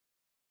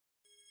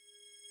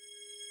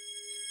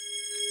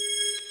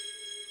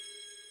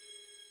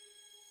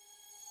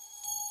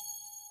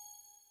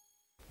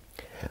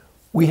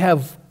We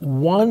have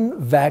one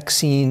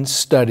vaccine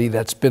study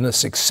that's been a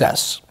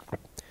success.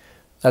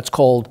 That's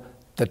called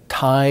the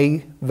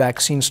Thai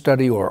vaccine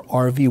study, or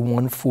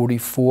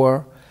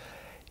RV144.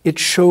 It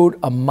showed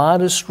a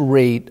modest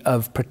rate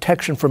of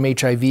protection from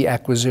HIV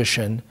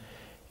acquisition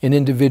in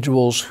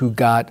individuals who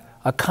got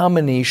a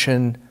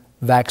combination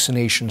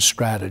vaccination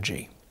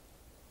strategy.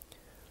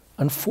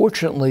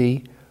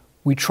 Unfortunately,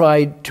 we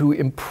tried to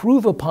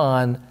improve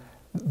upon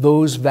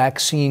those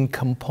vaccine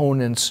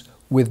components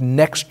with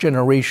next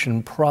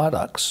generation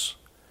products,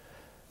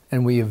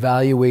 and we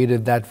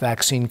evaluated that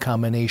vaccine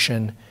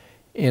combination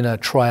in a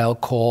trial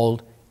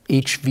called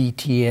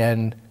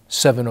HVTN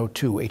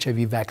 702,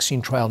 HIV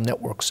Vaccine Trial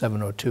Network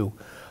 702.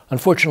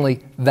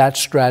 Unfortunately, that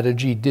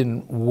strategy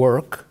didn't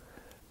work.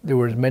 There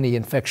were as many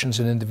infections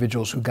in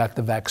individuals who got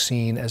the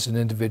vaccine as in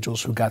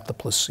individuals who got the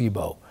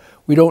placebo.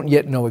 We don't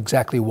yet know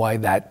exactly why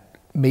that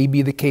may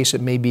be the case.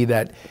 It may be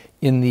that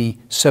in the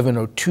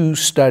 702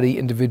 study,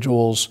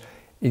 individuals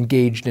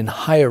engaged in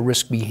higher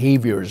risk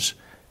behaviors,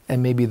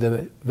 and maybe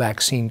the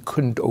vaccine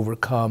couldn't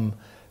overcome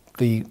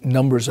the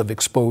numbers of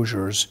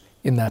exposures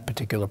in that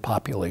particular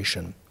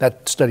population.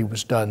 That study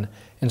was done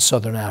in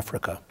Southern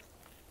Africa.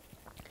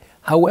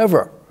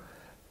 However,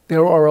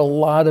 there are a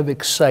lot of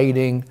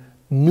exciting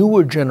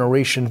newer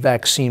generation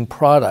vaccine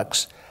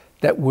products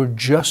that we're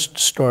just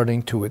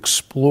starting to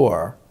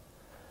explore.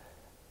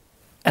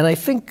 And I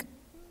think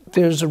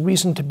there's a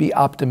reason to be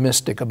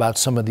optimistic about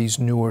some of these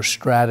newer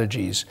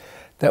strategies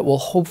that will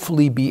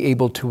hopefully be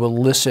able to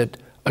elicit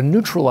a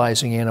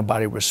neutralizing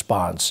antibody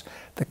response,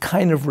 the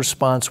kind of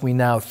response we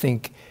now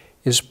think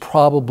is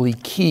probably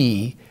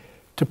key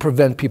to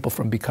prevent people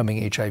from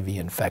becoming HIV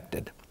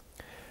infected.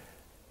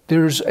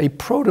 There's a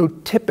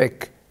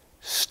prototypic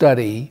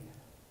study,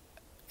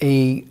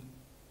 a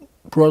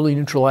broadly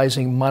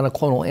neutralizing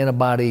monoclonal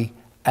antibody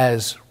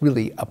as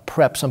really a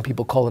PrEP. Some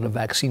people call it a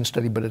vaccine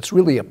study, but it's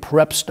really a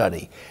PrEP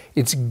study.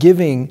 It's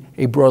giving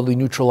a broadly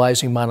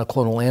neutralizing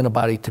monoclonal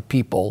antibody to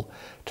people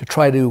to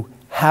try to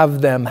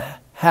have them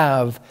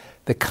have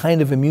the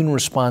kind of immune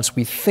response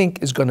we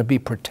think is going to be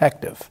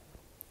protective.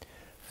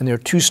 And there are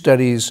two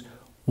studies,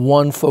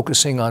 one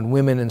focusing on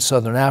women in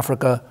Southern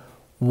Africa,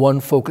 one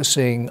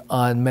focusing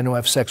on men who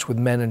have sex with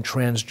men and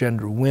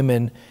transgender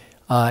women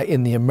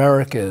in the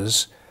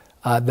Americas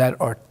that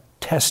are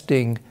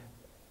testing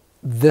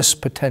this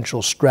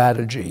potential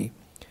strategy.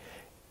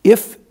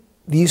 If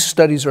these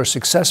studies are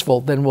successful,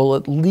 then we'll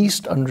at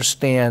least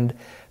understand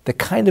the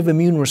kind of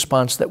immune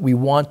response that we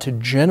want to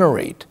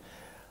generate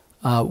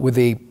with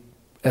a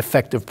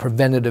effective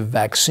preventative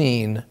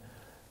vaccine.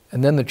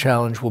 And then the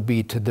challenge will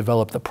be to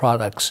develop the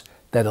products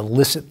that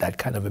elicit that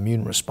kind of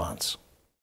immune response.